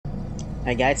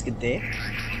Hi guys, good day.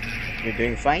 You're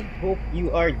doing fine. Hope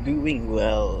you are doing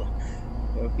well.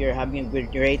 Hope you're having a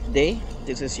great day.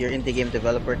 This is your indie game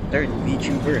developer turned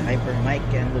VTuber Hypermike,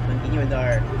 and we'll continue with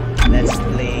our Let's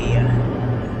Play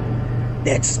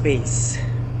Dead Space.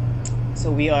 So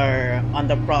we are on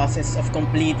the process of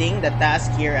completing the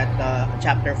task here at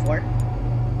Chapter 4.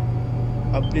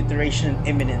 Obliteration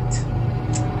imminent.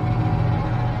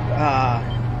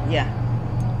 Yeah.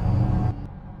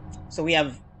 So we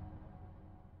have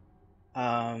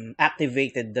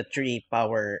activated the 3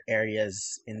 power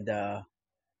areas in the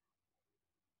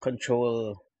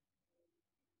control,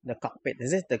 the cockpit.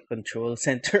 Is it the control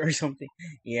center or something?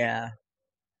 Yeah,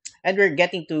 and we're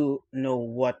getting to know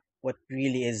what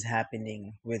really is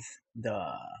happening with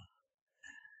the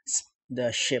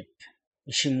ship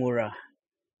Ishimura.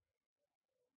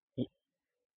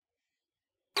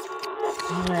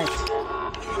 All right.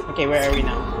 Okay, where are we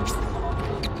now?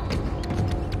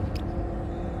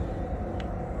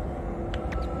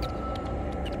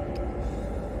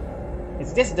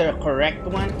 Is this the correct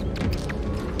one?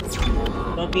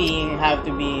 Don't we have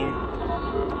to be...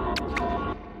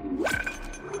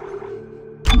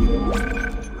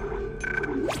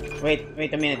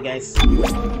 Wait a minute, guys.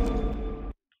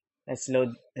 Let's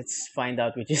load. Let's find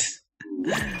out which is...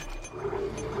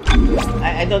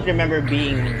 I don't remember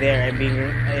being there.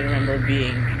 I remember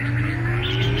being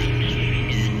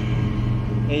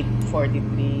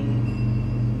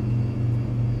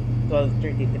 8:43,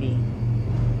 12:33,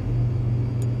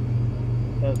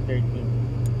 12:13.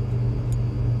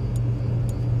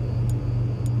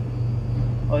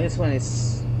 Oh, this one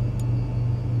is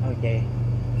okay.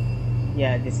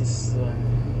 Yeah, this is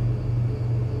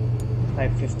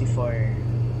 5:54,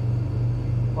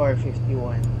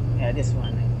 4:51. Yeah, this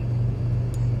one.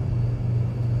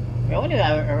 We only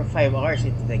are 5 hours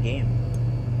into the game,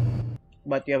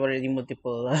 but we have already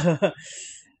multiple. I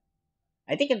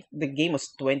think the game was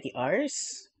 20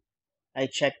 hours. I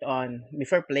checked on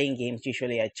before playing games.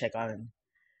 Usually, I check on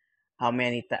how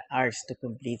many hours to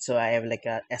complete, so I have like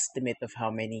an estimate of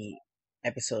how many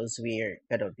episodes we're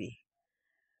gonna be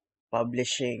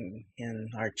publishing in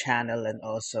our channel, and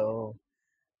also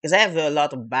because I have a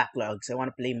lot of backlogs. I want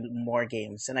to play more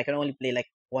games, and I can only play like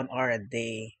 1 hour a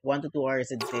day, 1 to 2 hours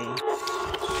a day.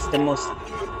 It's the most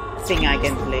thing I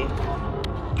can play.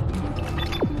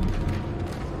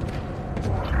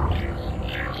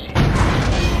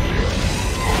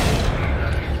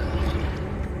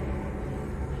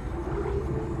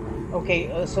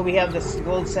 Okay, so we have this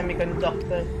gold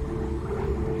semiconductor.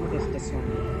 What is this one?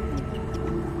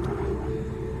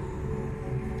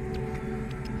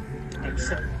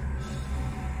 Except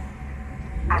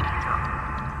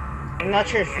I'm not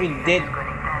sure if we did.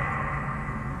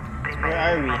 Where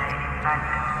are we?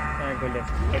 Cargo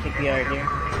lift. I think we are here.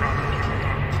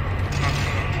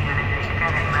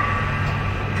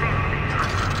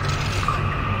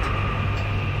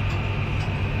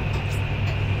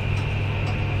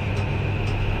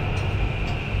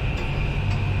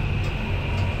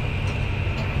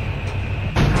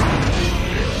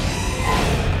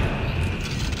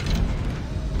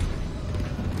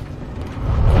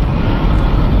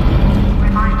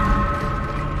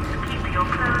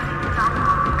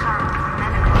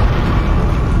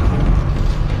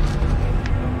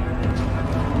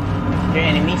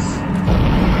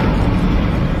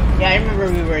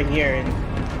 Here in the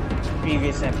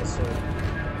previous episode.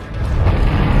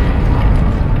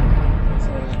 So,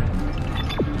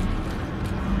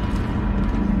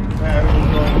 where are we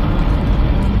going?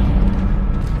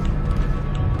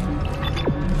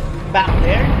 Back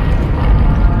there?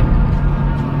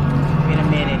 Wait a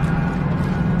minute.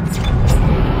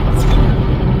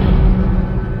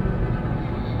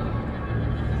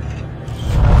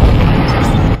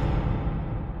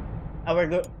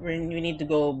 We need to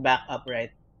go back up,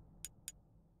 right?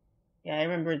 Yeah, I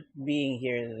remember being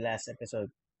here in the last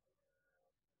episode.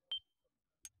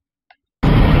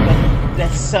 But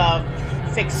let's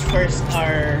fix first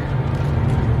our...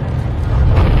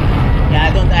 Yeah, I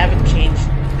haven't changed.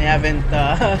 I haven't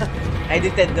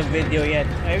edited the video yet.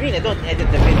 I mean, I don't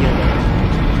edit the video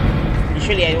though.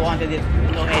 Usually I wanted it,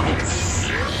 no edits.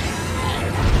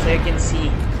 So you can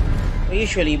see. Well,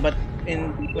 usually, but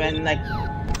when like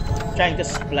trying to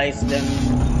splice them.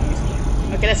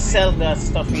 Okay, let's sell the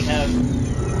stuff we have.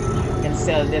 And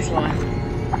sell this one.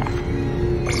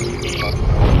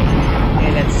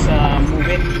 Okay, let's move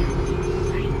it.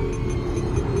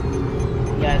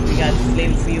 Yeah, we got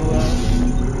flame fuel.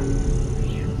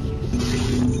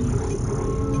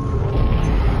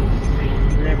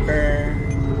 Ripper.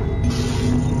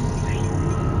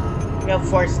 We have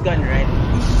force gun, right?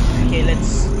 Okay,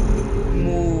 let's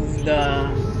move the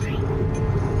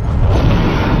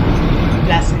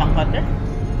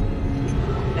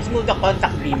move the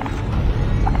contact beam.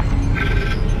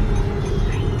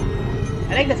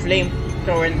 I like the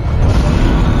flamethrower.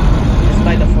 Just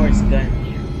by the force gun.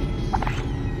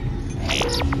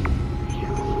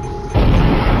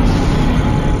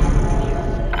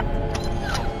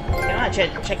 Come on,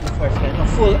 check the force gun. A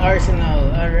full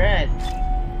arsenal. Alright.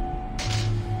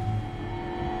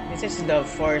 This is the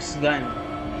force gun.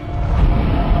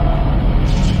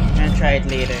 I'll try it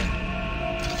later.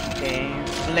 Okay,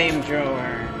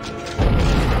 flamethrower.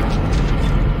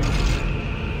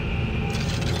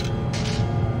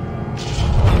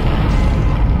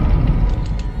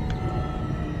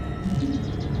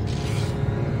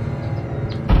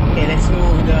 Okay, let's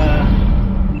move the...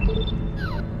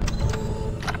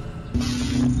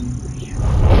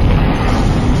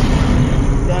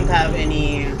 Don't have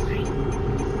any...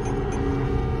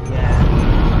 Yeah.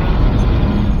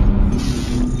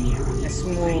 Let's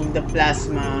move the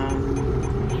plasma...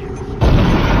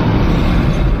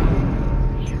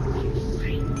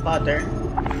 cutter.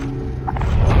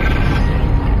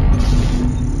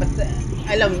 But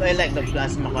I like the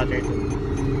plasma cutter too.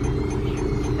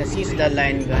 Let's use the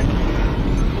line gun.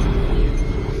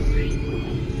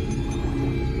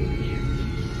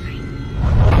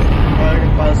 Or the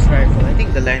pulse rifle. I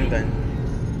think the line gun.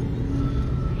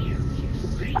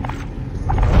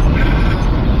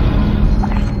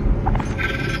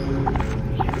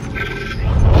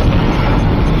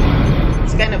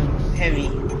 It's kind of heavy.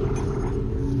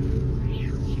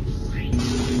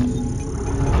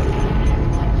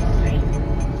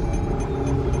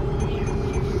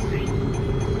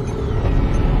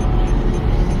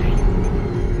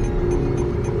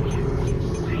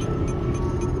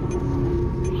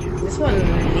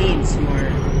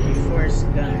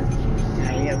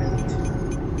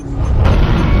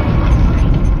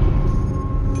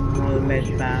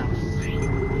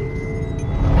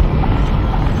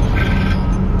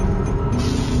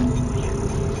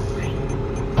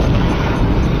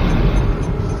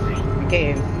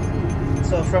 Okay,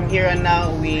 so from here on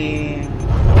now we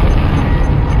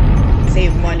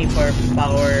save money for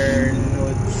power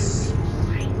nodes.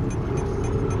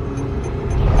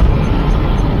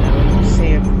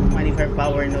 Save money for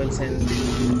power nodes and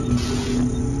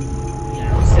yeah,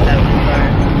 we still have car.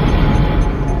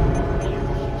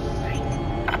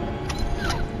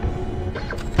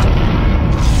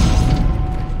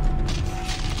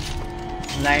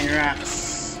 Line racks.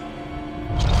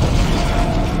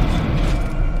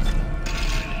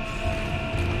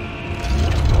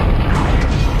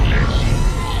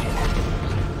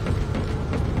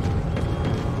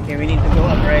 Okay, we need to go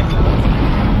up, right? I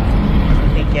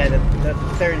think, yeah, the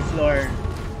third floor.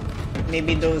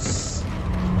 Maybe those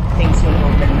things will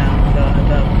open now. The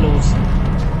closed.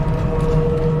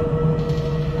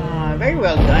 Very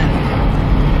well done.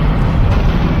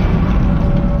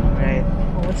 Right.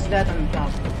 Oh, what's that on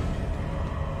top?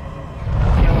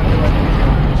 I wonder what.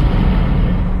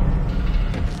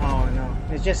 Oh no,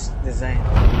 it's just design.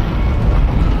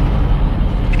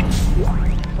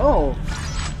 Oh,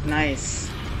 nice.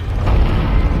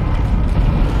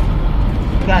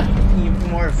 Got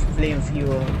more flame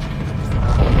fuel.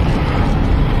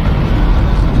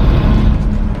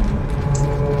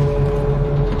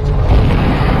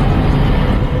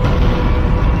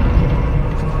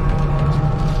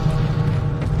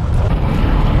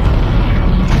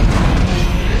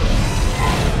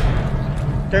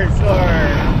 Third floor.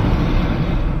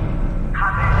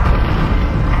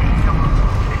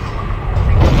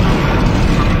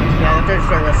 Yeah, the third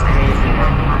floor was crazy.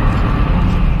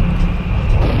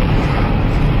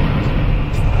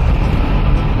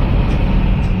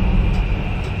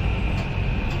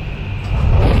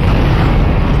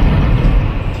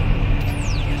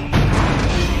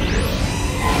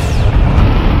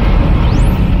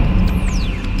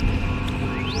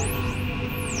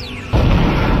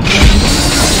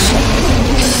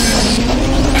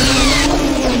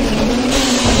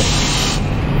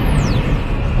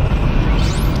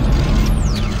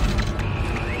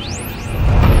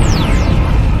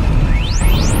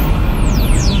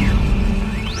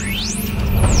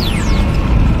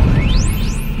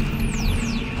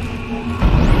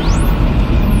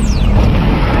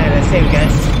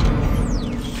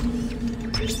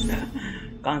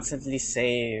 Constantly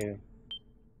save.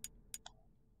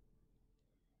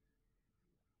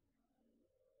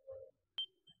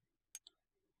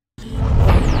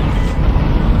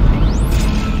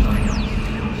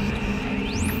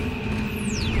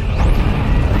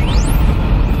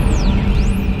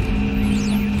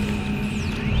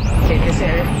 Okay, this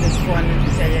area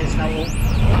is now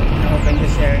open.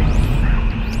 This area.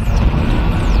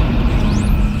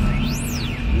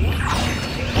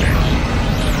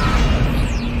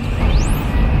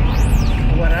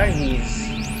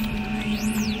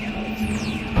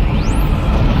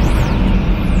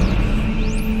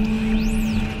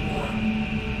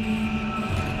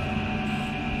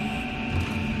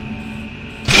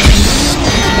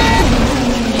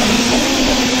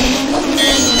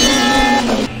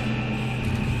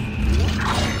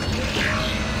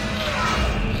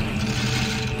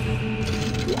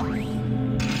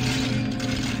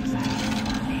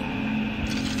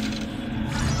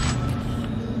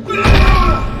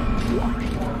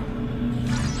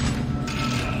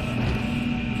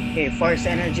 force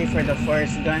energy for the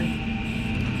force gun.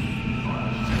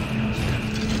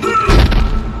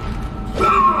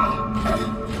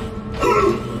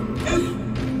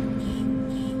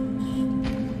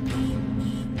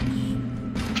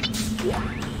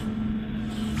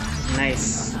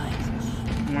 Nice.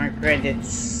 More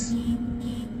credits.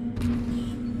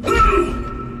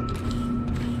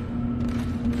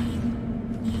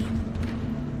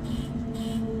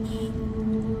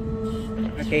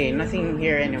 Okay, nothing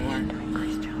here anymore.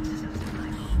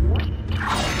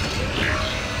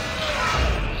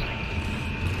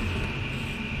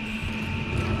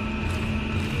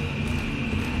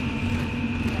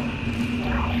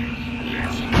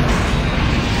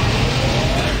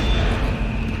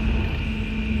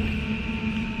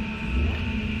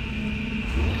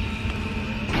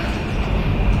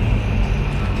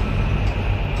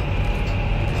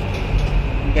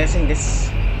 I'm guessing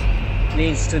this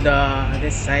leads to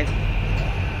this side.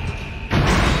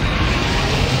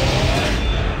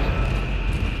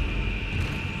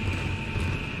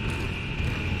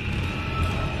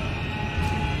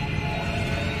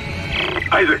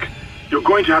 Isaac, you're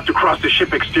going to have to cross the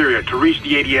ship exterior to reach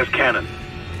the ADS cannon.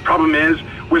 Problem is,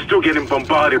 we're still getting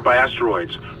bombarded by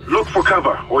asteroids. Look for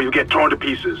cover, or you get torn to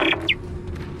pieces.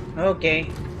 Okay.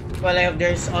 Well, I hope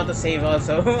there's autosave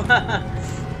also.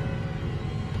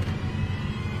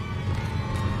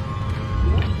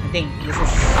 I think this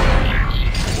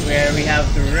is where we have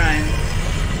to run.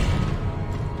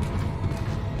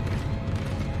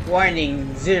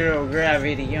 Warning, 0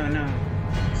 gravity. Oh no.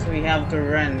 So we have to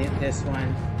run this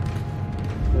one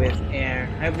with air.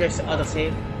 I hope there's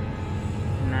autosave.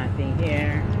 Nothing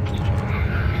here.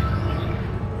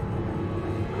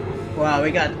 Wow,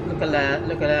 we got look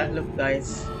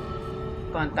guys.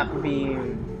 Contact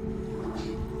beam.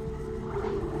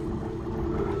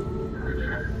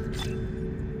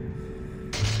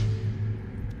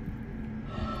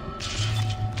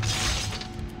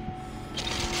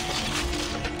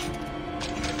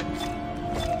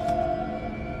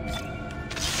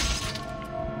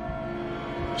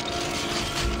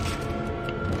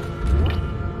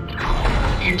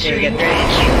 Entering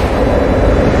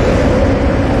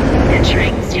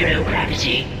Entering 0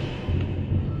 gravity.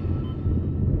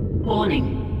 Warning.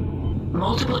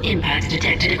 Multiple impacts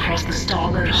detected across the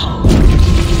starboard hull.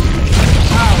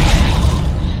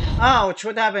 Ouch!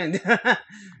 What happened?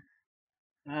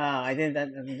 I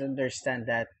didn't understand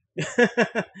that.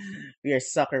 We are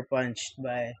sucker punched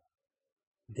by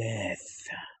death.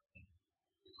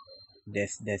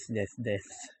 Death.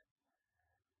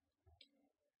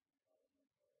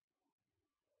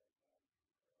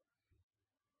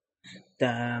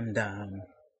 Damn.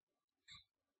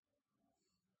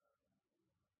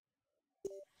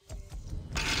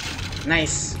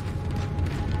 Nice.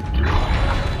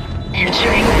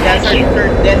 Entering That's our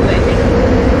third death, I think.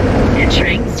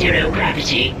 Entering 0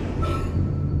 gravity.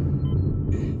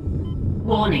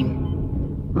 Warning.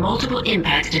 Multiple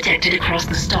impacts detected across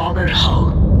the starboard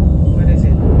hull. What is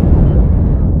it?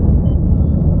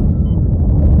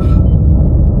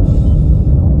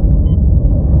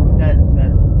 That.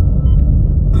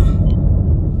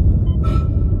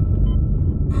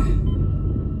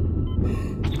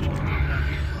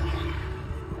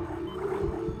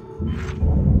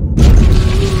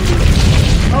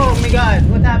 Oh my god,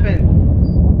 what happened?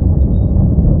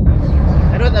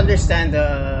 I don't understand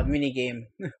the mini game.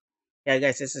 Yeah,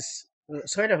 guys, this is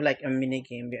sort of like a mini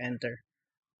game. You enter.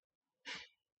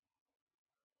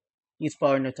 Use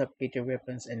power to upgrade your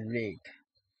weapons and rig.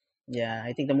 Yeah,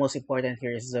 I think the most important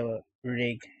here is the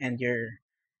rig and your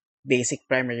basic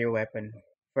primary weapon.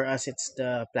 For us, it's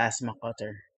the plasma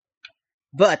cutter.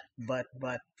 But,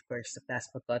 of course, the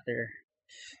plasma cutter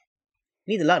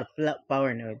need a lot of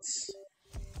power nodes.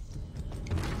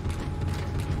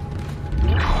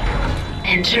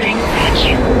 Entering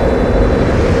vacuum.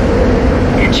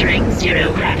 Entering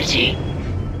 0 gravity.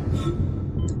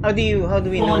 How do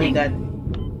we Warning. know that?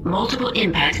 Multiple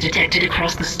impacts detected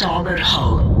across the starboard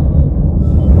hull.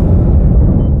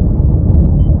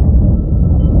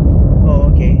 Oh,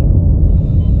 okay.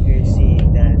 You're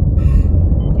seeing that.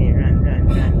 Okay, run.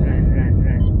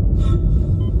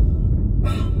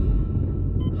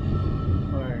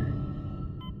 Or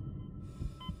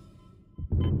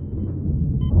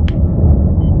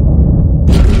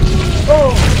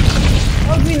oh,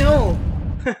 how would we know?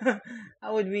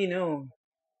 How would we know?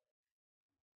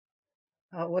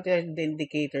 What are the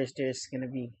indicators there's gonna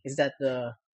be? Is that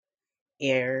the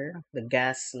air, the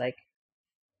gas, like?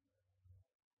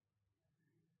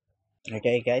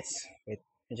 Okay, guys. Wait,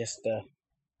 just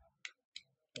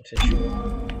what's it true?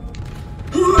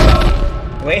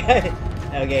 Wait.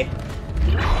 Okay.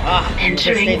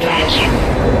 Entering vacuum.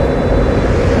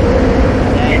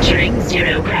 Entering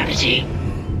zero gravity.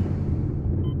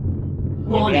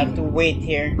 We have Warning. to wait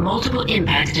here. Multiple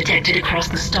impacts detected across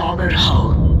the starboard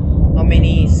hull. How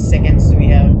many seconds do we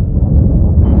have?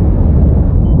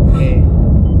 Okay.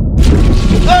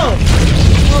 Oh!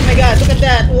 Oh my god, look at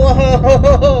that!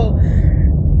 Whoa!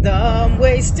 Dumb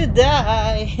ways to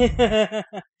die!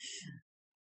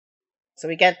 So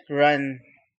we can't run.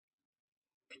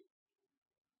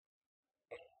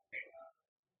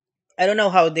 I don't know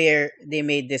how they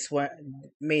made this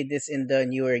in the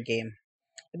newer game.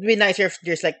 It'd be nicer if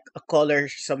there's like a color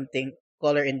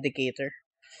indicator.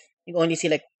 You only see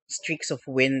like streaks of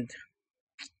wind,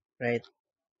 right?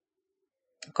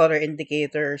 A color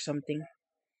indicator or something.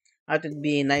 That would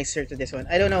be nicer to this one.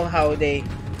 I don't know how they.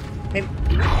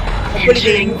 Hopefully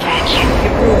they Entering vacuum.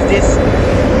 improve this.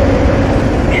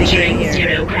 Entering Here.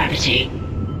 zero gravity.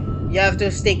 You have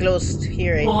to stay close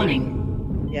here. I think. Warning.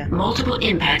 Yeah. Multiple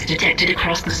impacts detected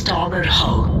across the starboard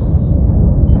hull.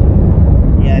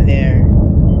 Yeah, there.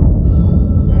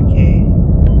 Okay.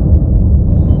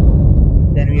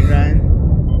 Then we run.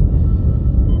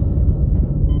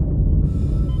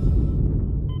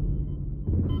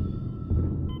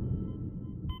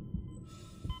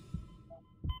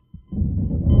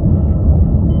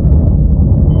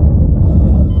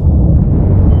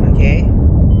 Okay.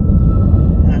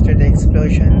 After the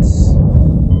explosions.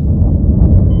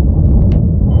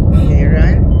 Okay,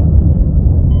 run.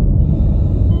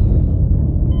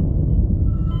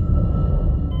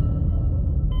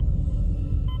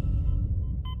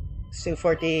 Still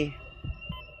 30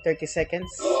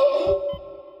 seconds.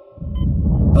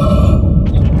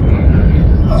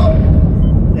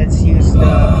 Let's use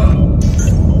the...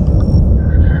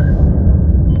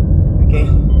 Okay,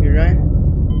 we run.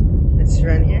 Let's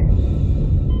run here.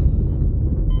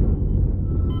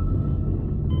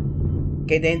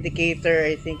 Okay, the indicator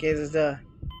I think is the...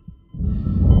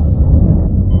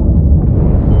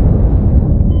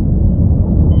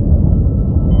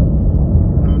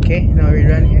 Okay, now we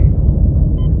run here.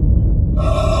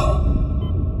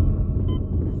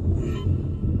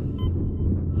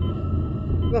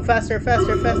 Go faster,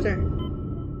 faster, faster.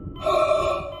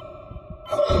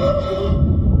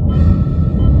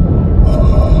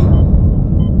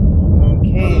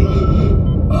 Okay.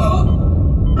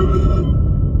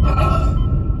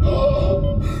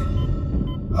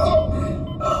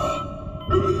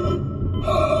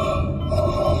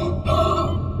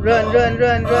 Run, run,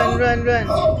 run, run, run, run.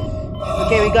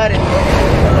 Okay, we got it. We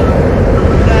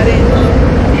got it.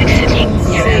 Exiting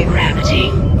zero Safe.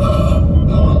 gravity.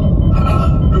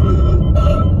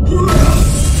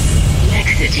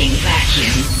 Exiting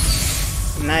vacuum.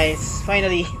 Nice,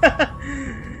 finally.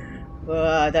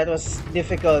 That was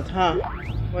difficult, huh?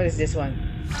 What is this one?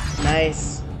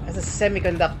 Nice. That's a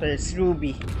semiconductor. It's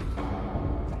ruby.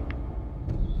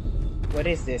 What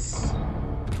is this?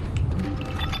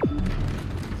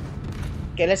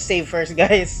 Okay, let's save first,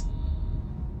 guys.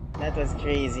 That was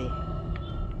crazy.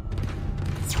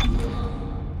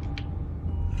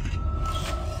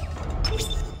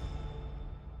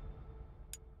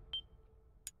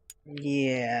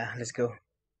 Yeah, let's go.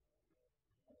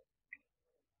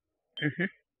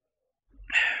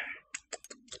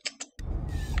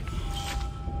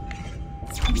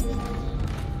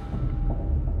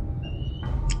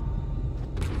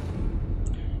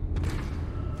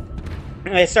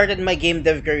 I started my game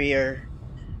dev career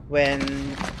when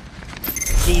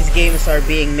these games are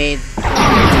being made.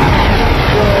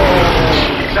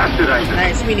 That's it, Isaac.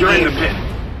 Nice mini You're game. in the pit.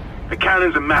 The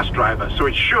cannon's a mass driver, so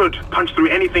it should punch through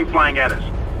anything flying at us.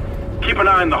 Keep an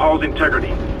eye on the hull's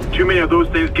integrity. Too many of those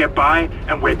things get by,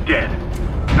 and we're dead.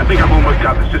 I think I've almost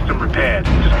got the system repaired.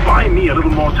 Just buy me a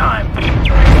little more time.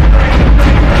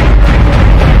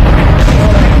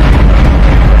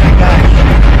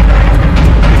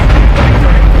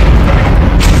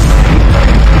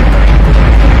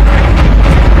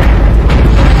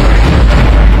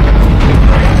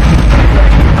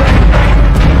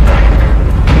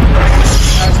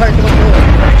 It's hard to control.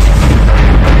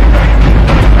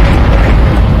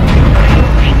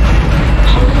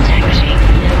 Hull integrity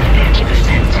below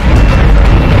 50%.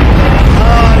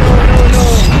 Oh, no, no, no.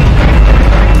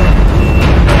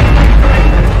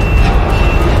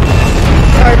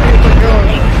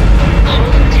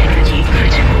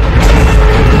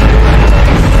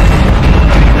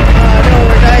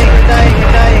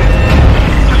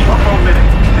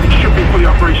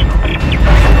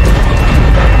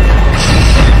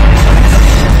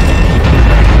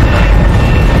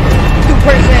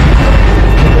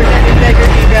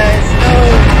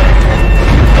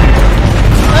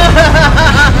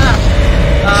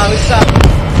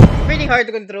 hard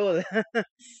to control.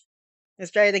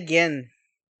 Let's try it again.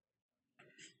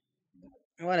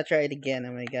 I want to try it again.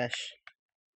 Oh my gosh.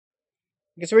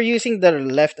 Because we're using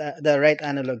the right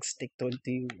analog stick to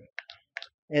and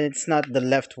it's not the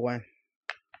left one.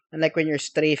 And like when you're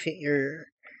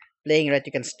playing right,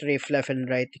 you can strafe left and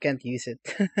right. You can't use it.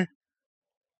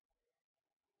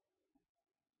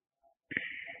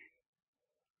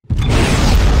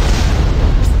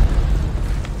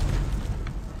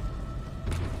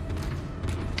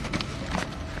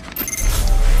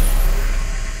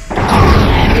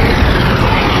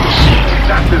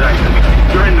 That's it,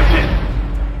 Isaac. You're in the pit.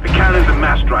 The cannon's a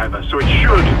mass driver, so it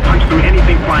should punch through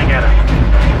anything flying at us.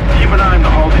 Keep an eye on the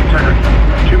hull's integrity.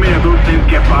 Too many of those things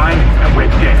get by, and we're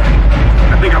dead.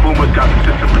 I think I've almost got the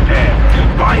system repaired.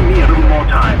 Just buy me a little more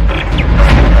time.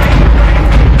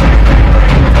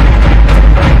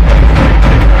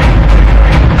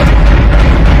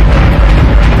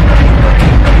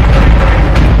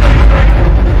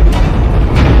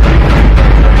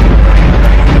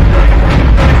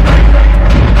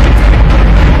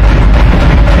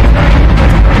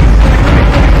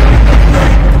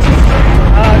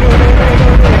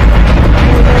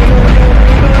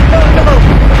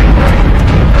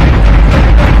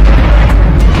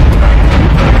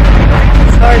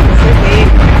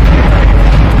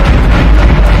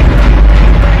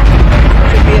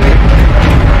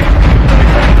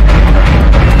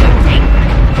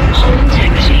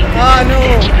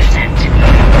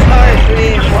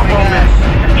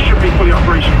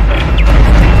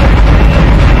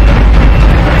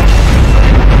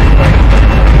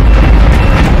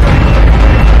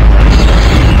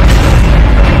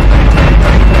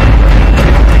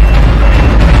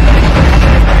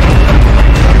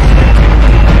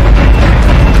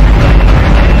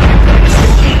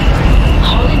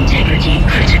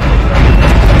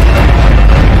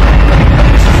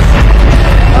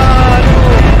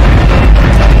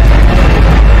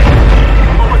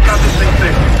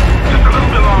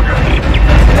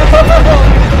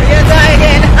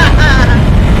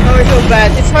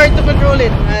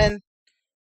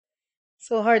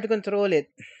 So hard to control it.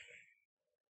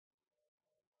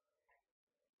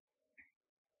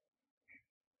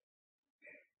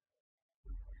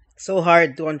 So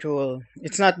hard to control.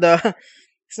 It's not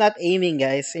it's not aiming,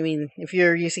 guys. I mean, if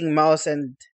you're using mouse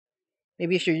and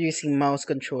maybe if you're using mouse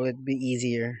control, it'd be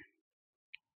easier.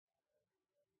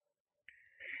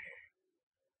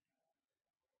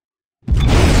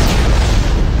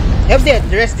 I hope they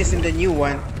address this in the new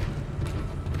one.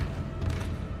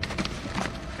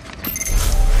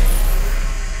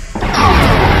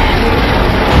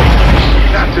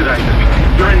 That's it,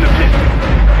 Isaac. You're in the pit.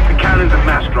 The cannon's a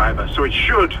mass driver, so it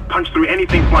should punch through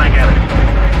anything flying at us.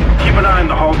 Keep an eye on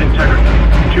the hull's integrity.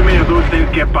 Too many of those things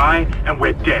get by, and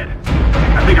we're dead.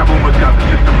 I think I've almost got the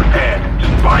system repaired.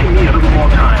 Just buy me a little more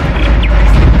time.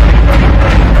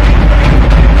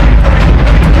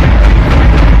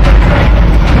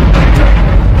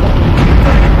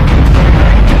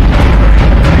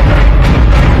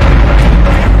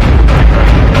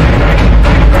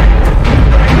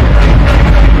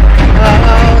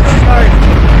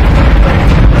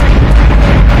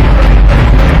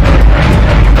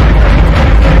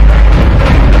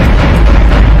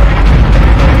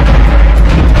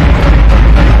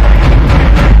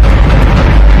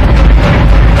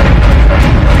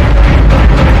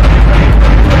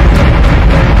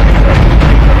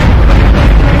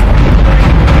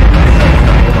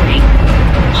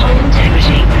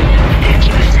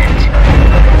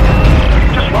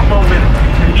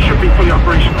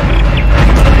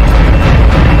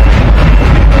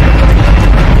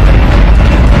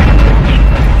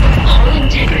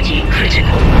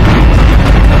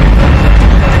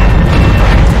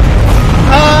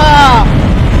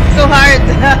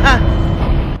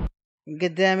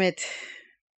 God damn it.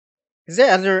 Is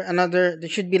there another there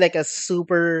should be like a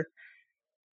super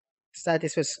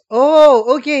status was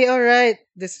oh okay, alright.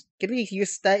 This can we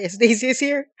use stasis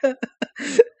here?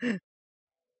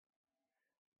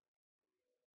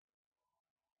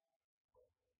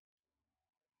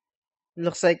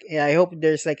 Looks like yeah, I hope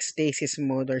there's like stasis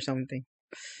mode or something.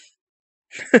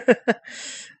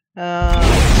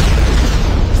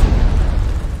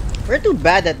 We're too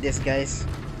bad at this, guys.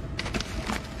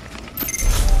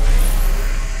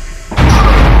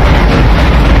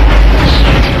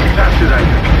 That's it,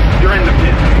 Isaac. You're in the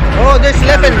pit. Oh, there's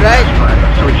left and right.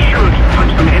 So it should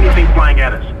punch through anything flying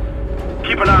at us.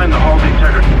 Keep an eye on the hull's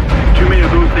integrity. Too many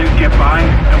of those things get by,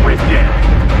 and we're dead.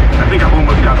 I think I've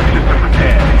almost got the system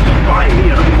repaired. Just buy me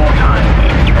a little more time.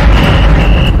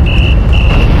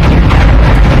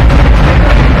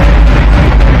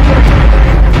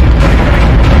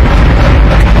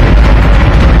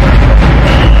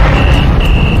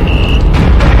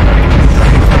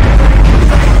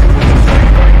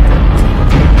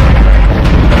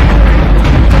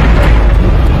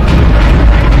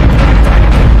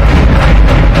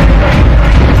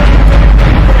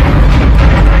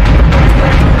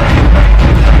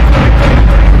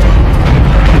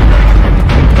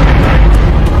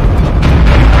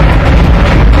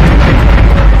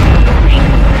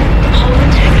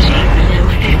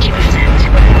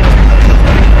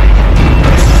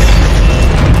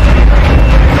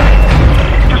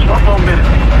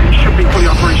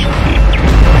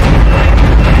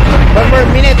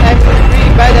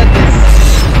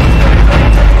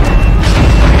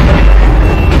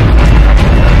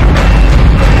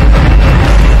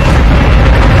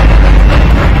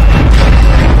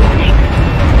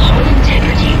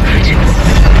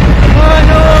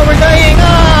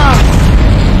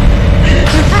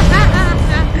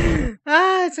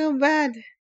 it's so bad.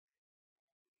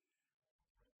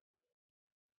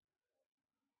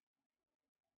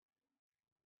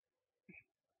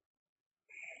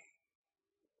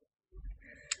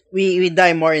 We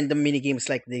die more in the mini games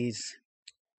like these.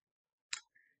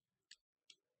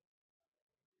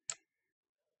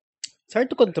 It's hard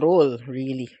to control,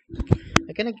 really.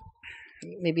 I cannot.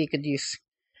 Maybe I could use.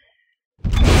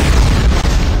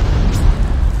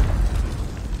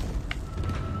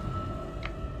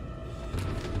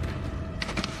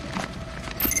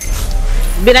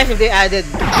 It'd be nice if they added.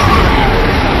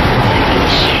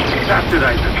 That's it,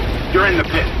 Isaac. You're in the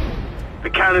pit. The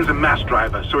cannon's a mass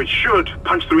driver, so it should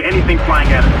punch through anything flying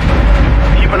at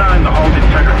us. Keep an eye on the hull's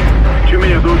integrity. Too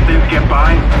many of those things get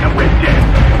by, and we're dead.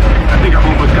 I think I've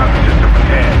almost got the system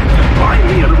repaired. Just buy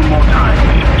me a little more time.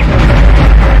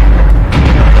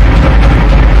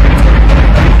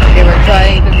 They were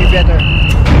trying to be better.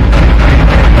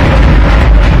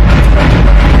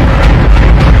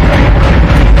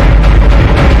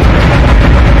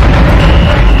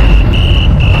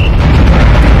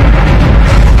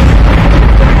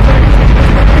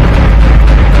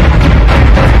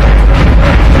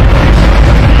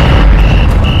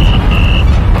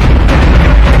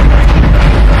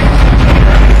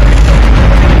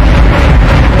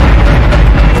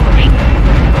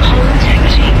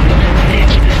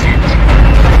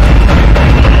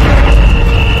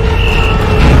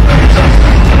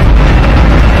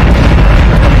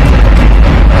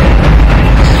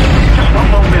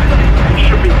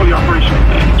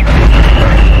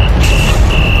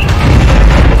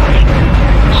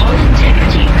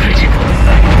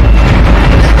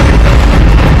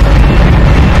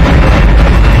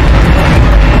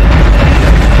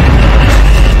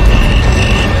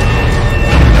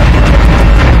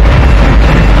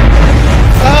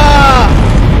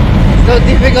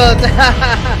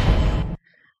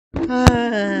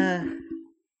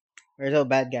 We're so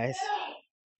bad, guys.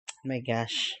 Oh my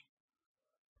gosh.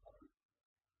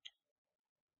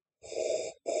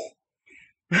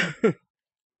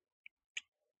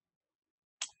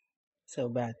 So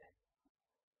bad.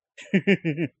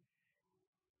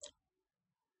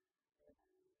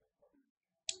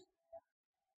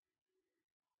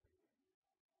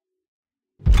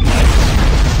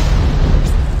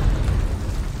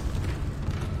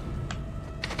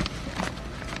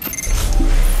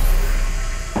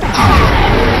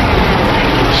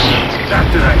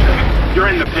 That's it, Isaac. You're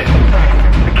in the pit.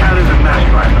 The cannon's a mass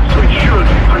driver, so it should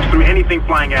punch through anything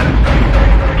flying at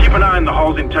us. Keep an eye on the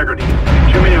hull's integrity.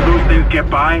 Too many of those things get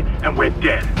by, and we're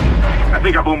dead. I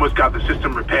think I've almost got the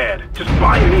system repaired. Just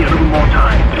buy me a little more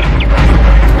time.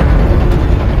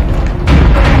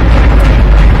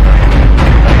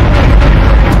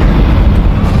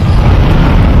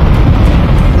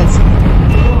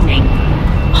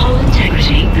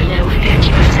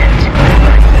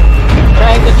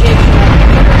 Trying to change.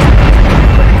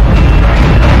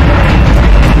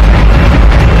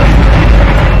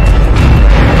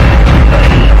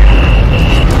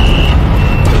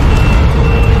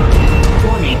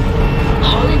 Warning.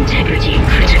 Hull integrity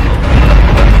critical.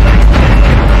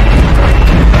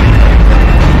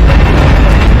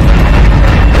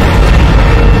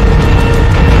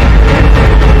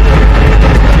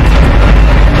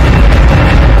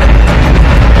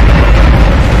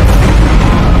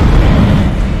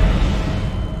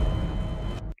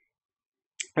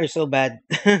 Are so bad.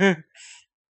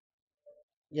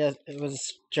 Yes, it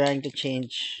was trying to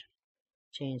change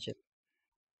it.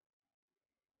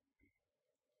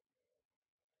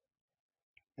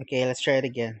 Okay, let's try it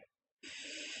again.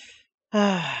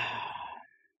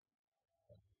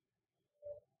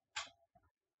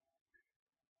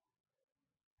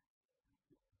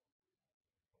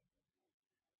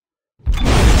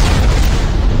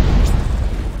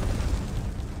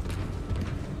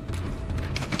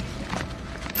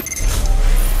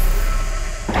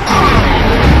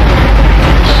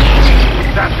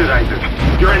 That's it, Isaac.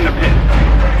 You're in the pit.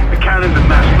 The cannon's a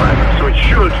mass driver, so it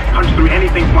should punch through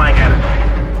anything flying at us.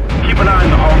 Keep an eye on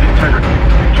the hull's integrity.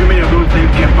 Too many of those things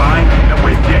get by,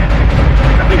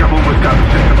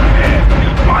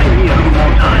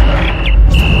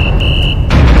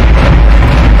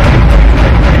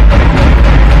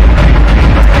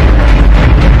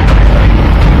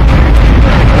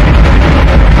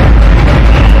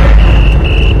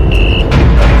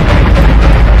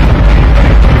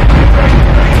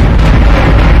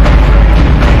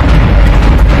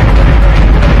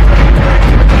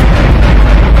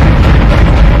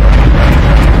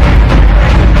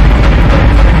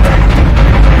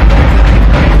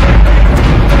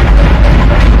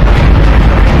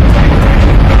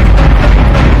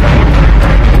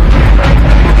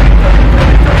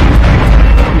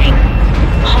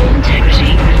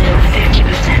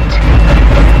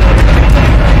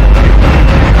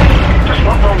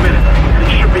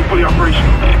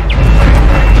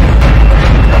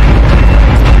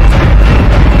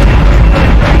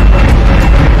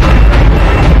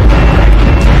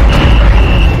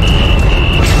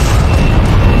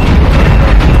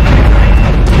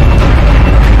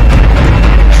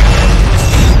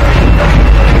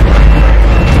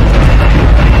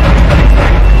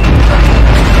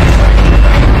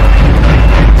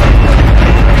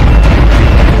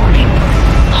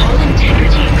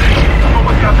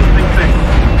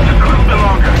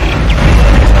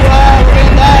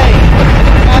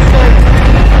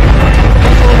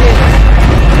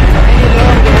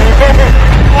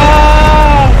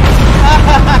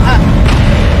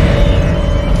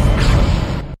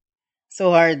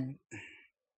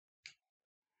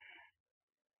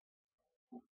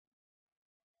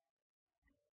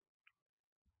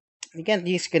 You can't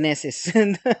use kinesis.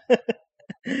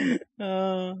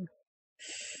 uh,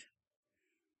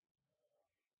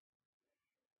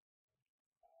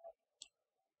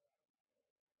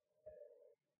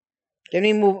 can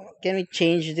we move? Can we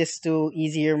change this to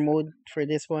easier mode for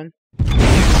this one?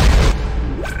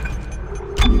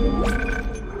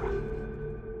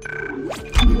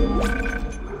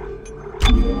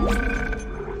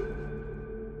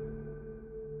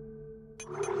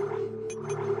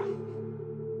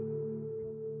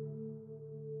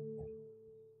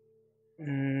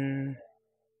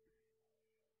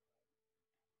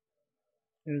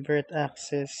 Invert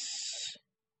axis.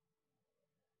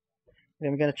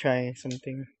 I'm gonna try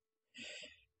something.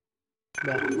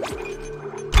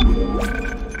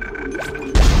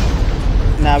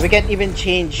 Nah, we can't even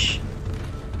change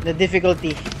the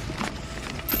difficulty.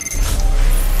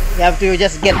 You have to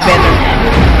just get better.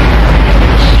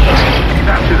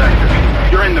 That's it,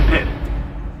 Isaac. You're in the pit.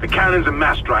 The cannon's a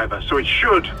mass driver, so it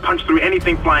should punch through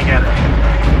anything flying at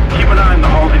us. Keep an eye on the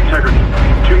hull's integrity.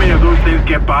 Too many of those things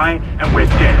get by, and we're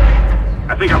dead.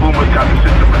 I think I've almost got the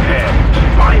system repaired.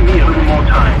 Just buy me a little more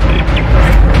time.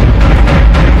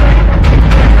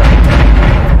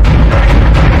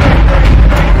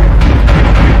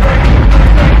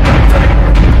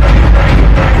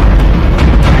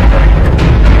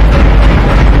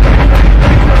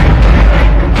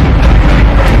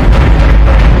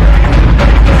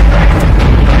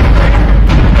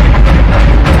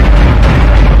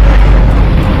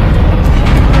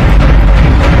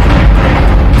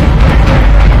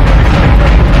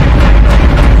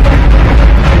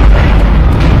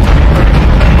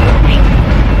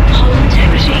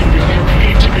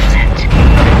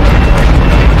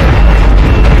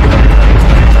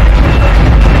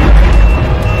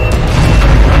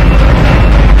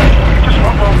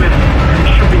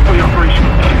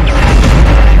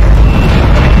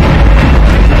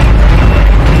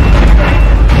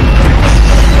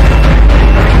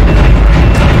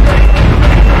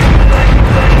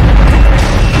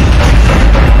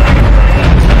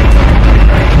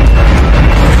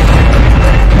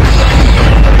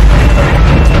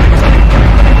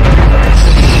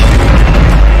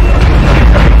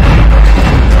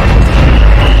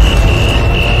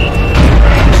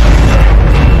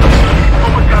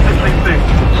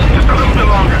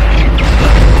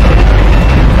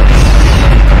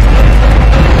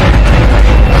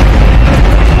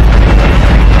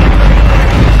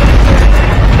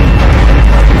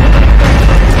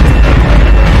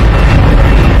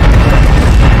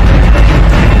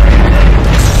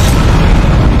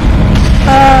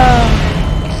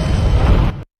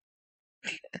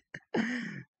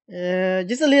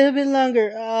 Just a little bit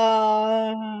longer.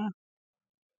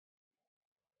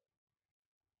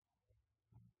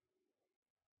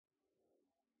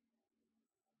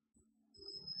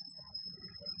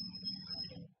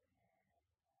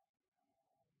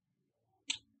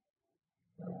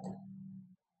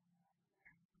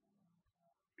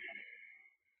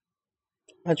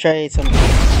 I'll try something.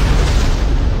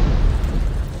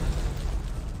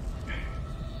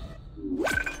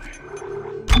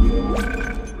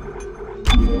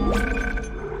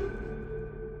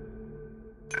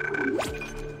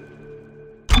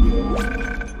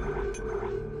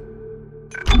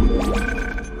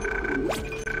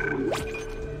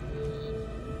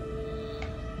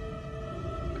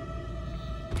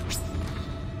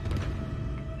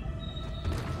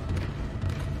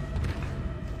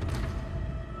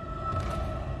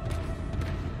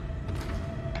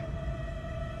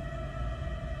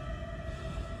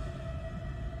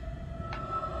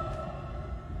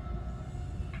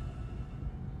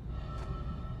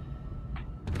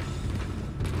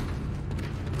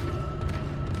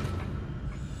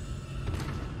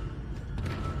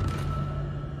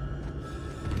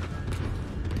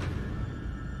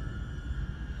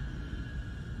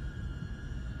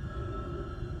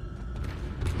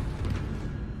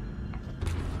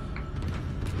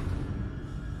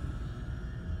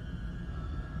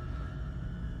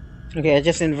 Okay, I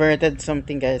just inverted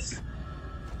something, guys,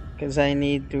 because I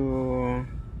need to.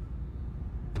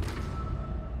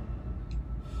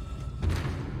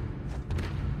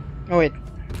 Oh wait.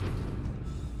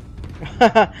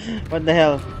 What the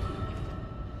hell?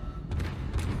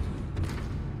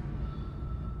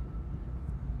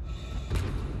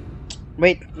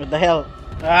 Wait, what the hell?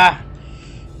 Ah!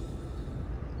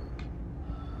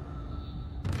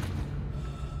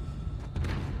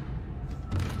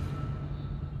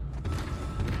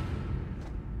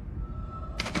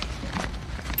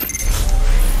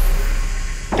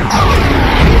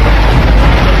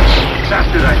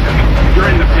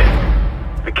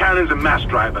 cannon's a mass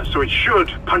driver, so it should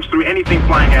punch through anything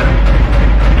flying at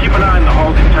us. Keep an eye on the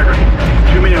hull's integrity.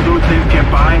 Too many of those things get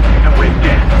by, and we're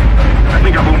dead. I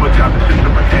think I've almost got the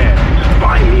system repaired. Just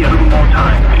buy me a little more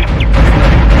time.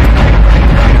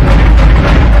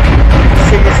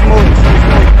 Serious mode, serious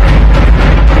mode.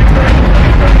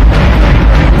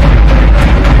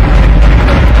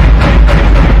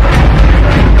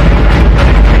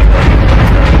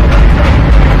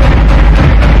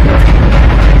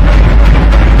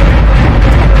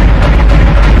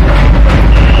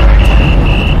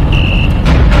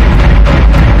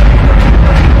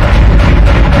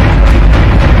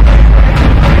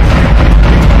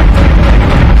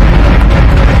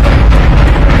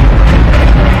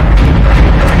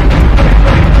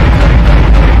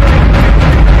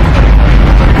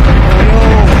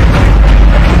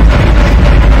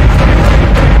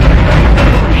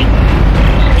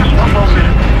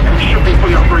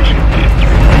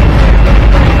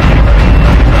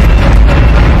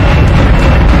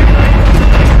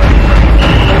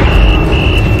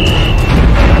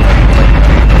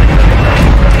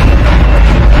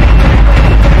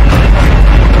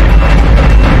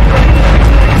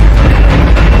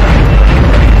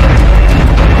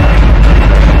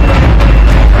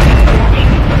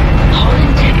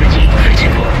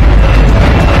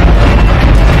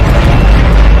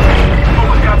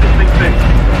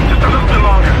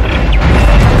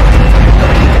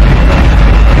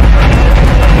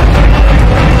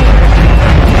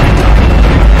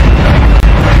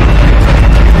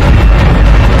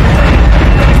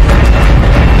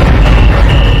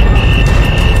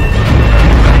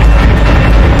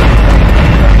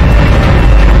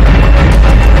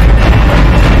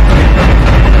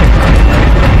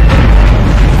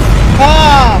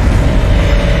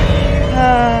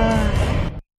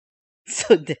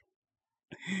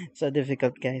 So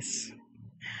difficult, guys.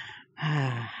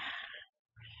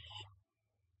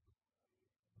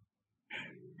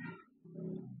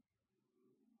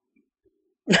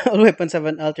 All weapons have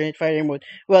an alternate firing mode.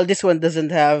 Well, this one doesn't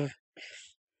have.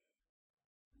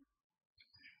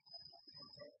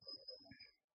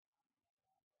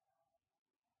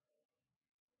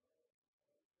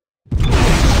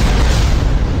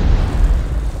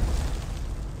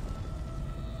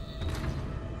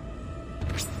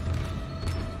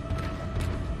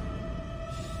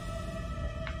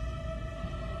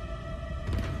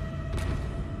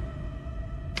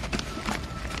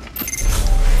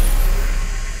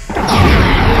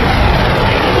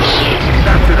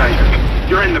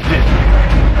 You're in the pit.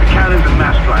 The cannon's a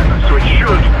mass driver, so it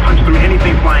should punch through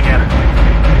anything flying at us.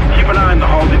 Keep an eye on the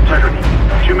hull's integrity.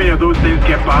 Too many of those things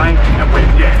get by, and we're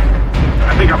dead.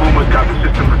 I think I've almost got the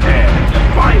system repaired.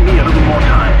 Just buy me a little more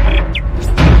time.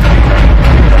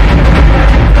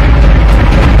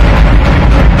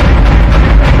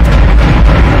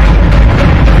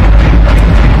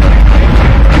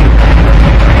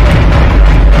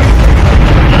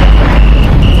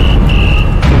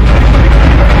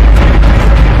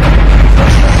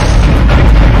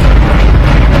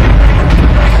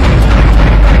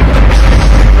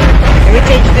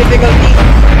 Difficulty.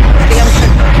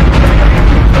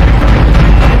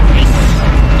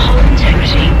 Hull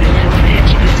integrity below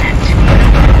 50%.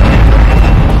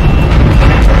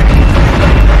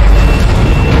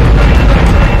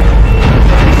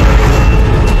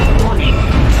 Warning.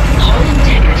 Hull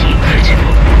integrity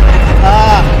critical.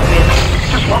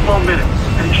 Just one more minute,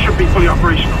 and it should be fully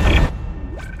operational.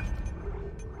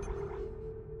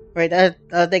 Right,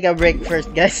 I'll take a break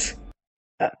first, guys.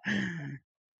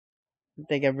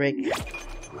 Take a break.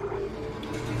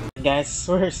 Guys,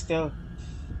 we're still.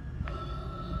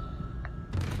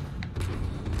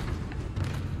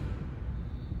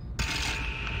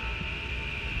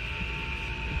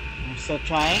 I'm still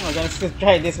trying. We're gonna still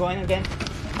try this one again.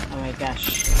 Oh my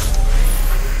gosh.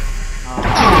 Oh.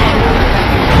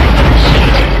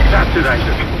 That's it,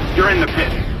 Isaac. You're in the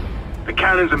pit. The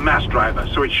cannon's a mass driver,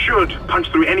 so it should punch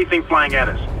through anything flying at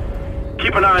us.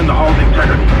 Keep an eye on the hull's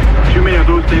integrity. Too many of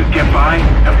those things get by,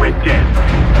 and we're dead.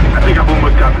 I think I've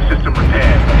almost got the system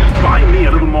repaired. Just buy me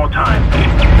a little more time.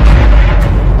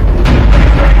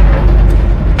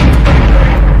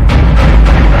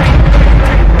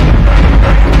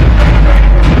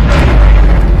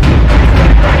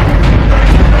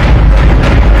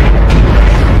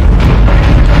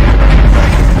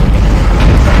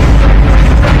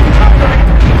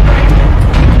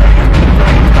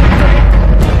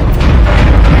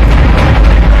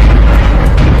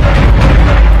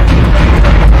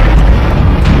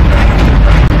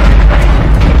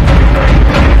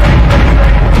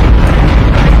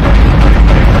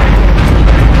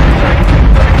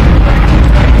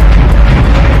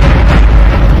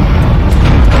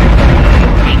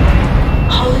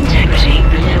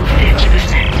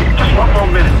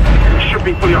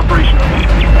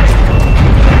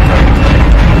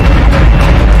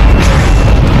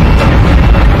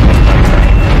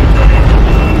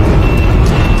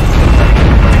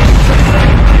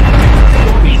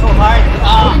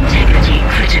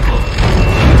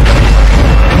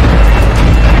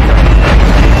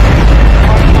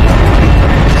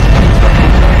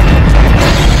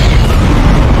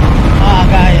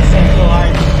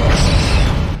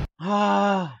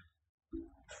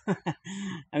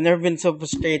 I've never been so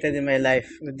frustrated in my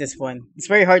life with this one. It's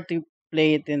very hard to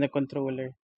play it in the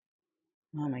controller.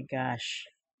 Oh my gosh.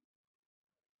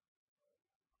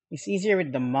 It's easier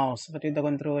with the mouse, but with the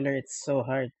controller, it's so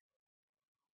hard.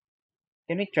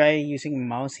 Can we try using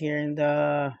mouse here in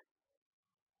the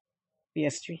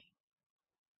PS3?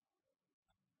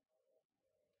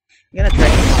 I'm gonna try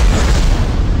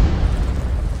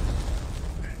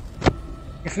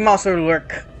if mouse will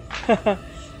work.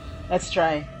 Let's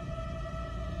try.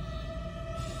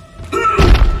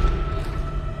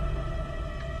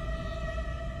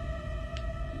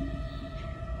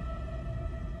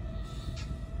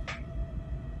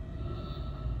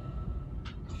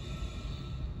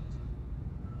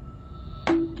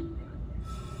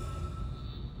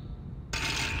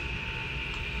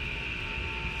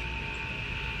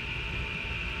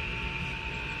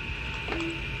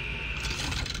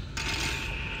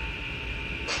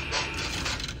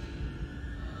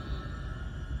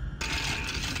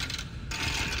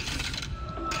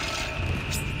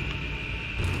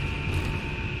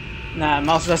 Nah,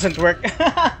 mouse doesn't work.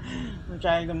 I'm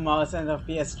trying the mouse and the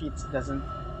PS3 it doesn't.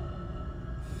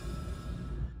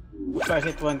 Of course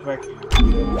it won't work.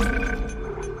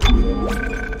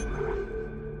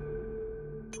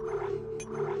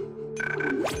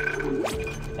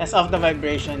 Let's off the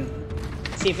vibration.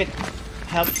 See if it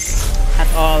helps at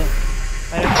all.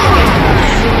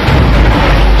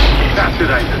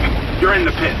 Asteroid, you're in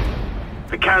the pit.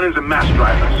 The cannon's a mass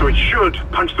driver, so it should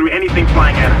punch through anything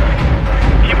flying at us.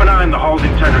 Keep an eye on the hull's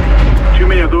integrity. Too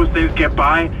many of those things get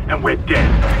by, and we're dead.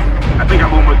 I think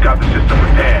I've almost got the system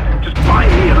repaired. Just buy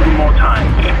me a little more time.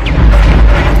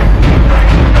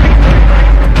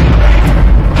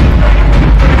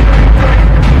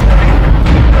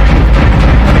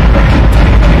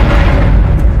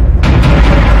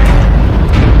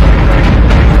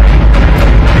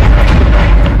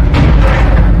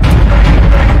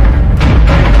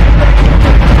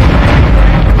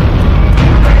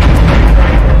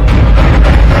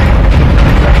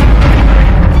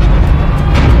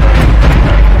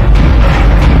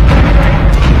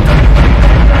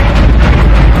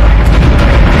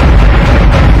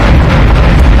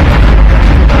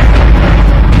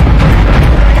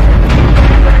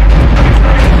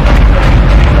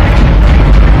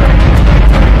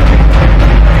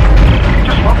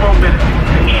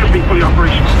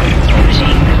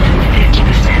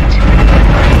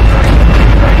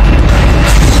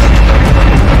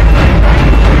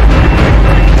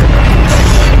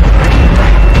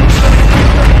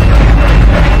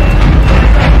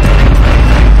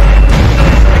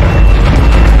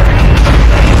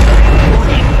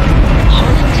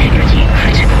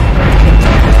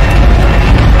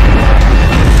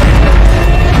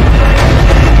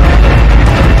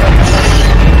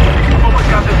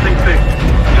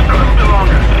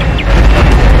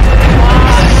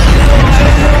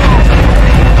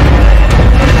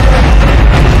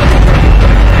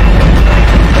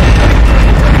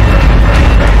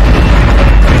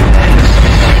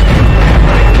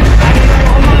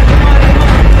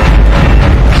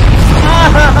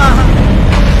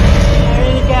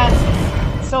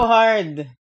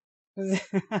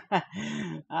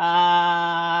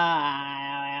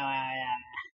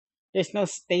 There's no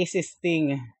stasis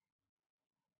thing.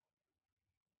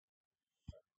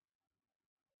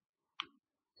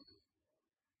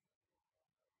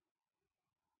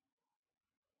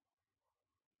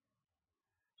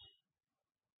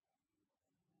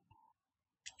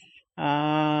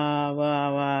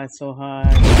 Wow, it's so hard.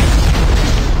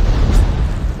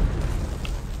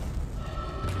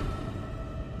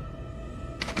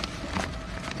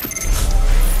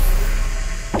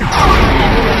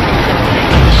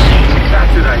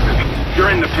 You're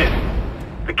in the pit.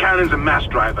 The cannon's a mass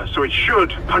driver, so it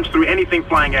should punch through anything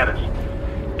flying at us.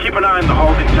 Keep an eye on the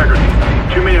hull's integrity.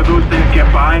 Too many of those things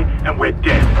get by, and we're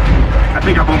dead. I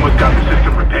think I've almost got the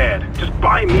system repaired. Just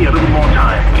buy me a little more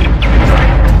time.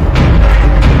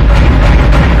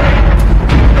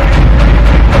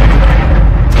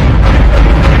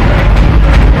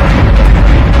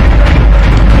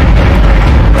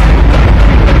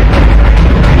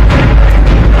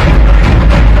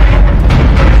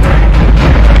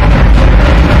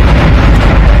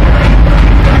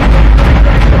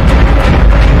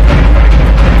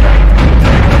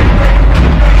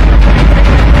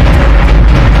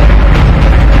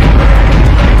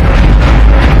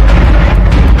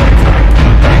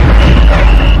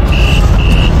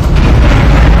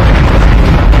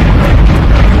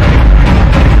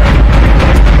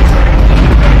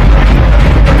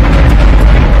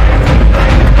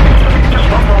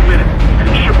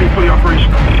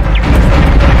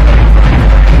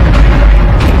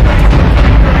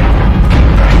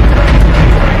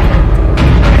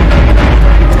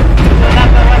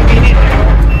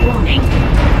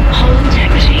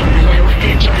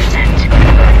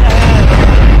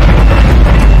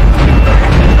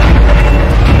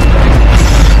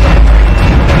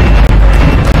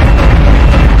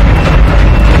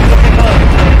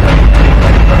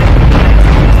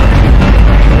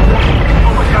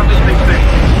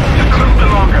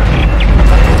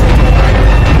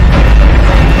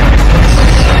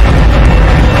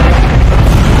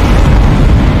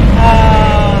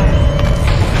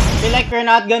 like we're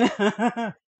not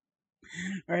gonna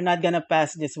we're not gonna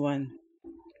pass this one.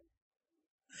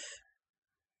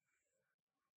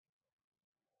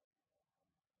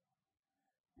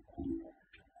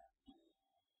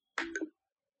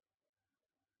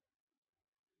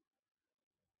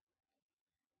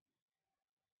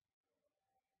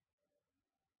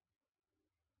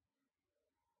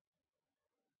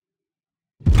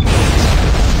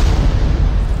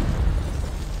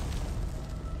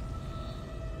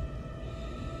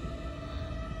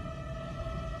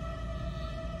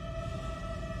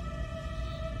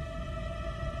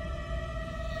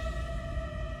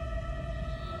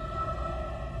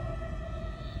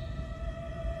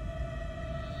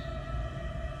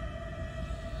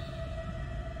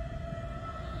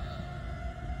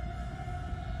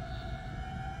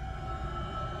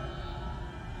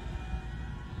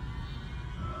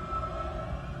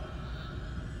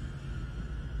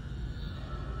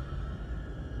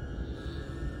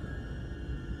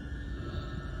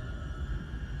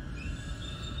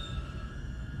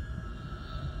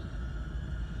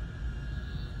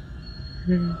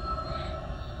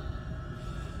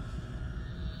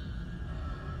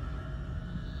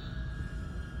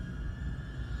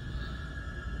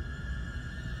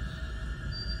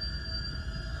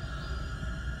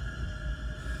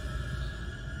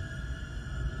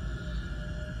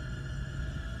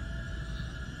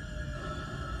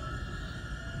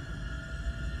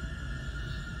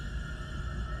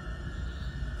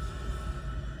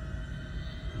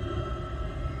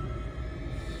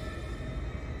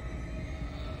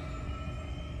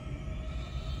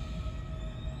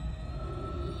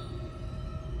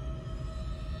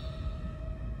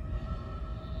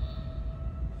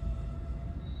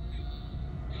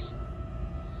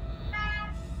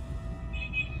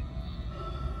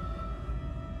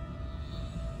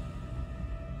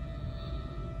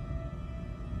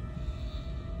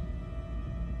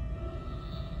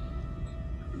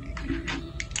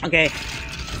 Okay.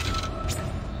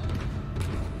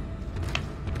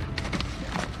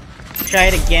 Try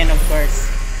it again, of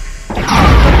course.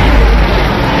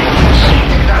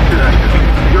 Asteroid,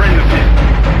 you're in the pit.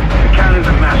 The cannon's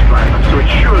a mass driver, so it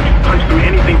should punch through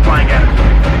anything flying at us.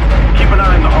 Keep an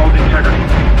eye on the hull's integrity.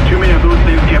 Too many of those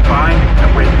things get by, and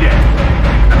we're dead.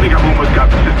 I think I've almost got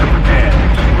the system prepared.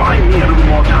 Just buy me a little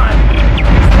more time.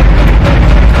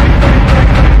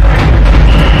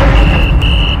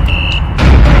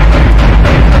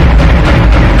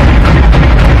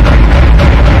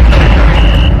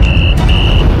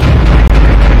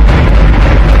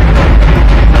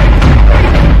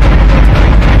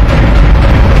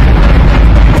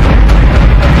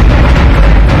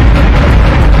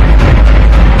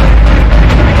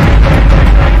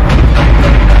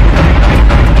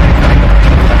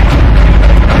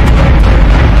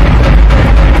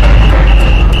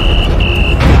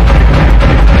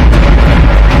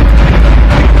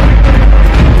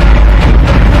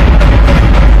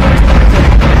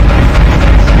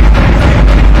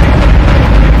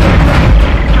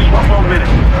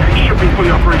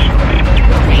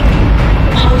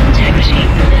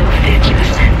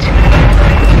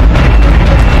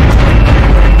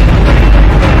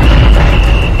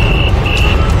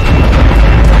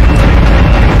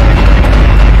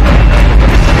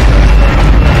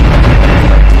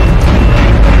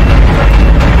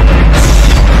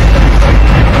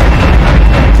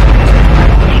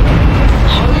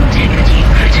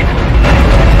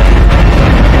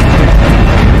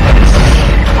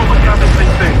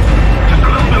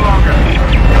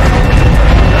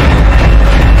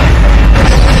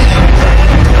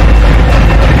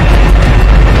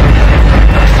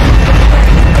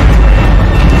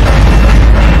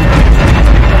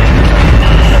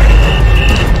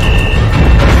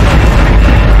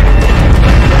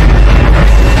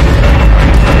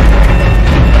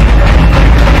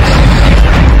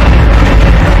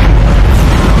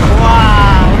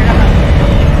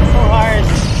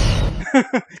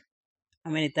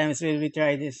 How many times will we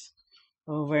try this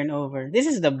over and over? This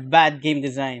is the bad game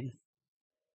design.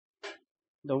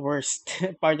 The worst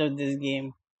part of this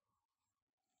game.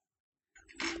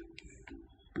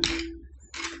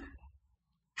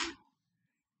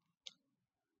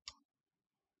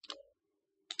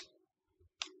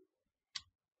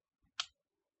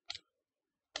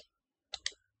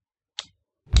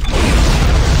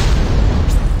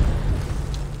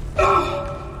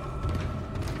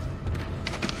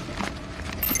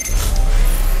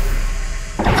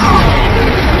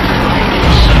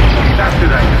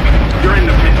 You're in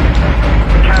the pit.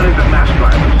 The cannon's a mass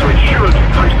driver, so it should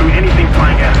punch through anything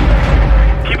flying at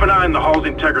us. Keep an eye on the hull's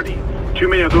integrity. Too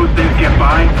many of those things get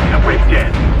by, and we're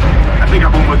dead. I think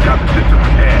I've almost got the system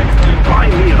repaired. Just buy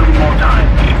me a little more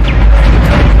time.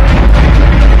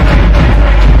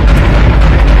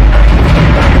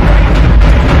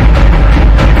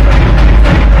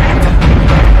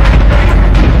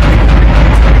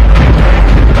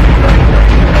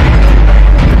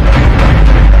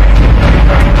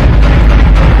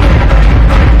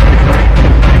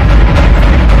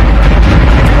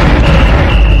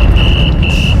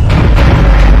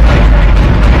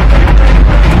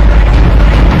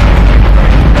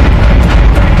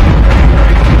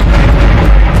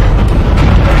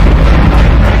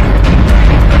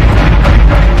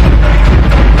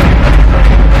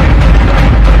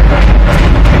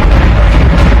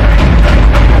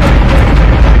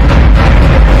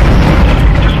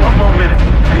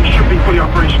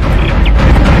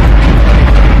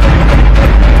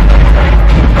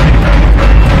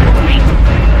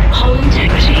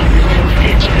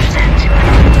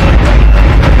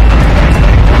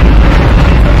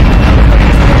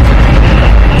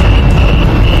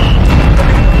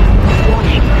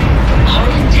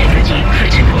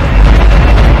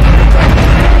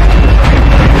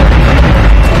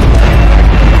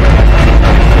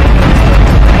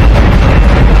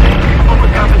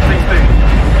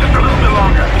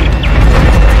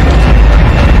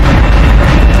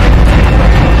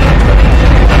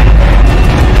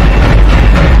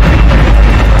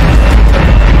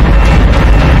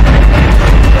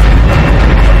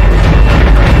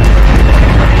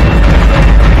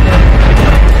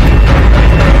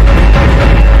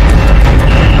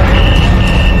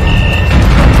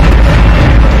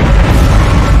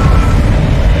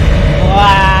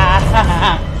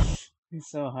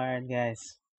 So hard,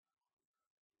 guys.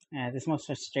 Yeah, this is the most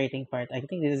frustrating part. I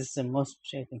think this is the most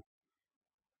frustrating.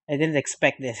 I didn't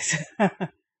expect this. Yeah,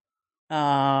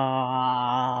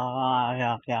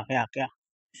 yeah, yeah, yeah.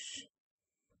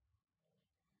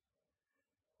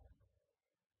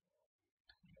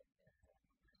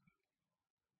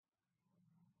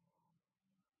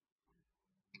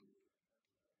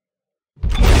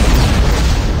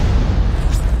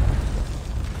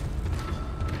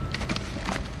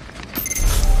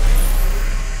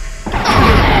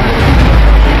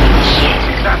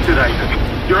 That's it,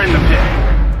 Isaac. You're in the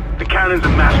pit. The cannon's a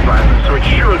mass driver, so it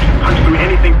should punch through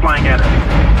anything flying at us.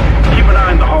 Keep an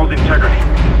eye on the hull's integrity.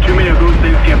 Too many of those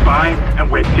things get by, and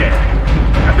we're dead.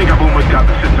 I think I've almost got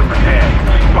the system repaired.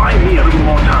 Just buy me a little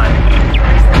more time.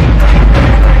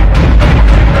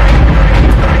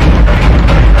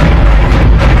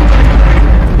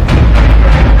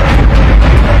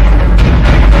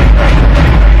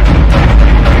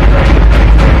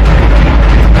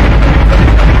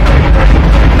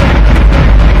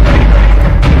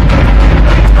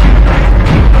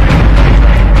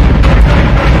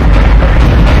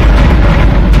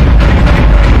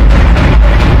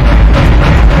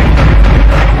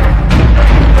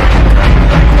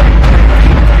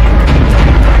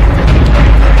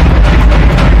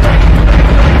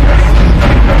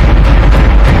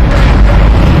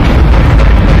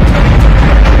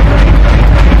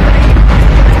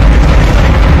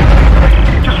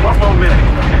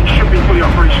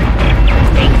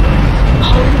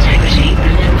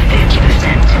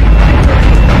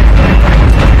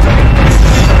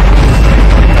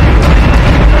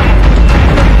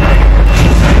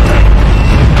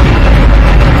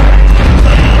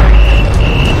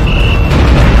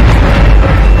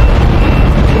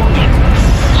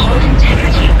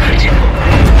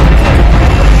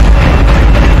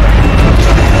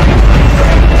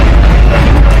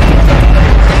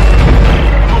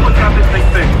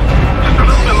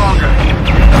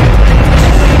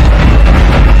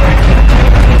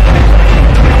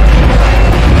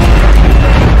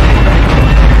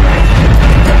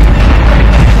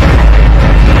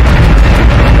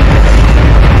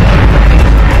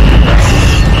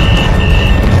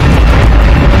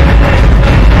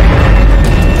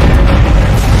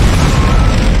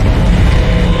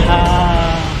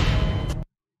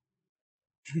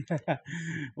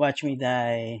 Watch me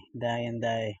die, die and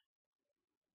die.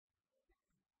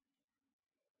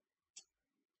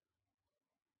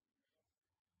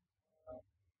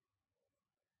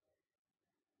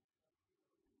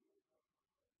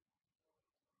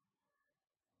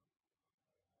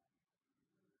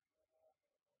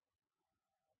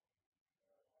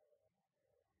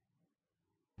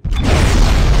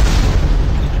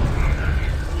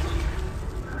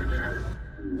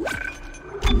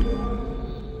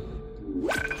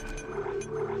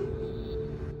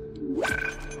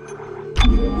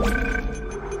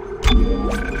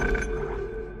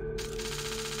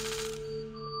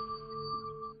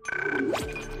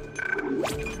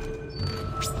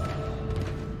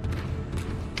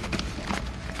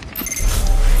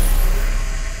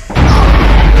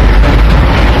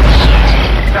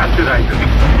 it, Isaac.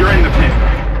 You're in the pit.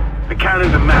 The cannon's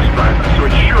a mass driver, so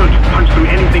it should punch through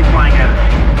anything flying at us.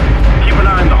 Keep an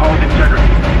eye on the hull's integrity.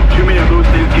 Too many of those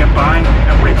things get by,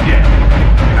 and we're dead.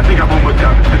 I think I've almost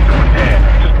got the system repaired.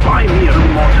 Just buy me a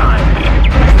little more time.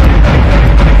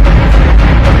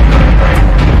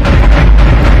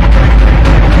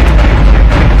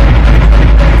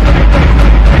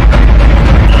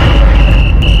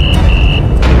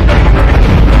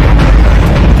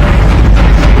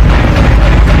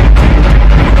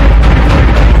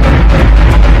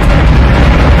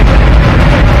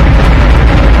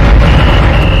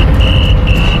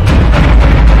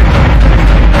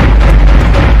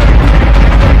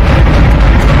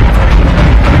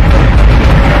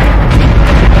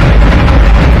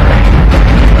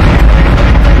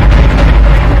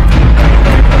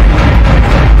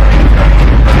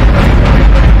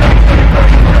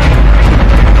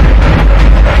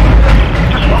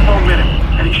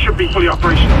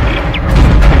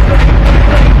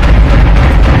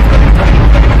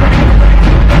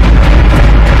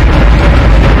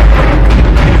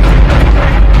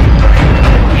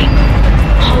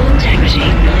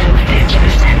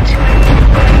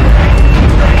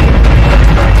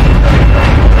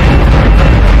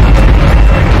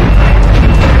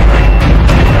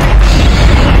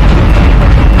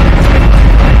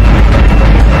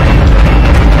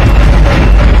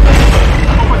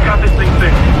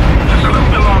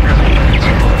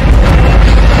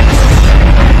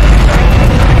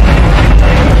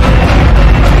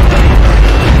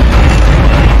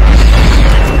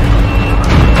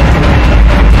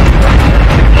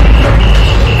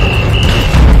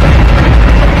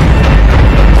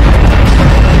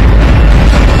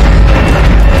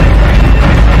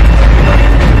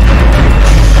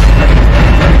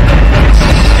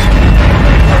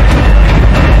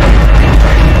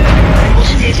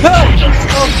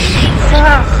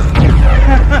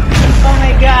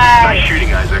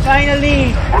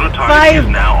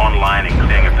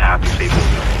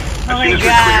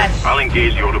 I'll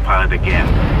engage the autopilot again.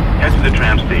 Head to the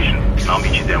tram station, and I'll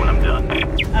meet you there when I'm done.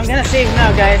 I'm gonna save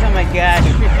now, guys. Oh my gosh,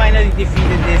 we finally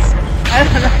defeated this. I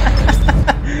don't know.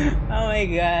 Oh my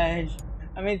gosh.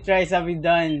 How many tries have we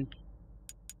done?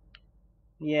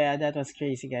 Yeah, that was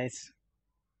crazy, guys.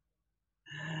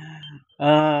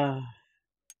 Okay,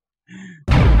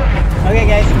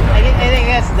 guys. I think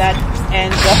that's that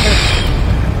ends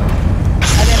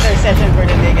our session for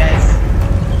today, guys.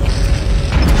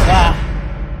 Wow.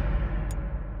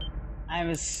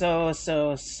 I'm so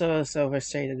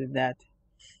frustrated with that.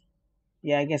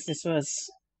 Yeah, I guess this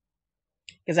was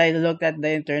because I looked at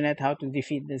the internet how to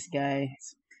defeat this guy,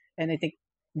 and I think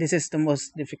this is the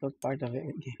most difficult part of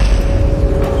it.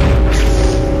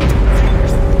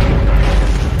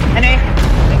 Anyway,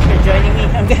 thanks for joining me.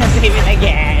 I'm gonna save it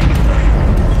again.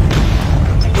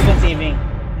 I keep on saving.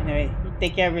 Anyway,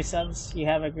 take care of yourselves. You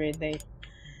have a great day,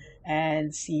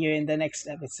 and see you in the next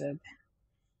episode.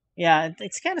 Yeah,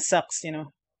 it kind of sucks, you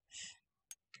know.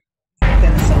 It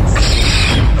kind of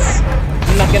sucks.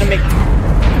 I'm not gonna make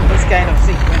this kind of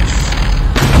sequence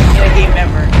in a game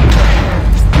ever.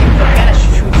 So it kind of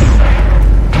shoots.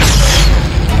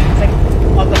 It's like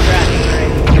auto-crashing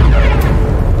already.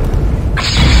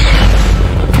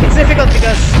 It's difficult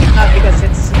because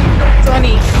it's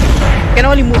only you can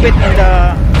only move it in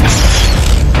the.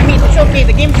 I mean, it's okay.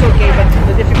 The game's okay, but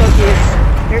the difficulty is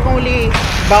you're only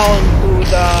bound to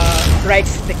the right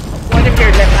stick. What if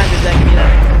you're left-handed like me?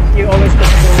 You always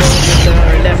control with the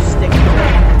left stick.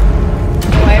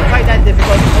 So I find that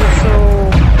difficult. Also,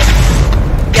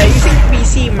 yeah, using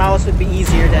PC mouse would be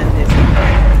easier than this.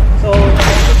 So a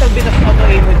little bit of auto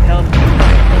aim would help.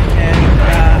 And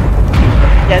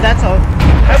yeah, that's all.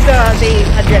 I hope the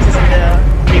addresses in the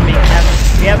remake.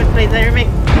 We haven't played the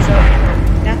remake.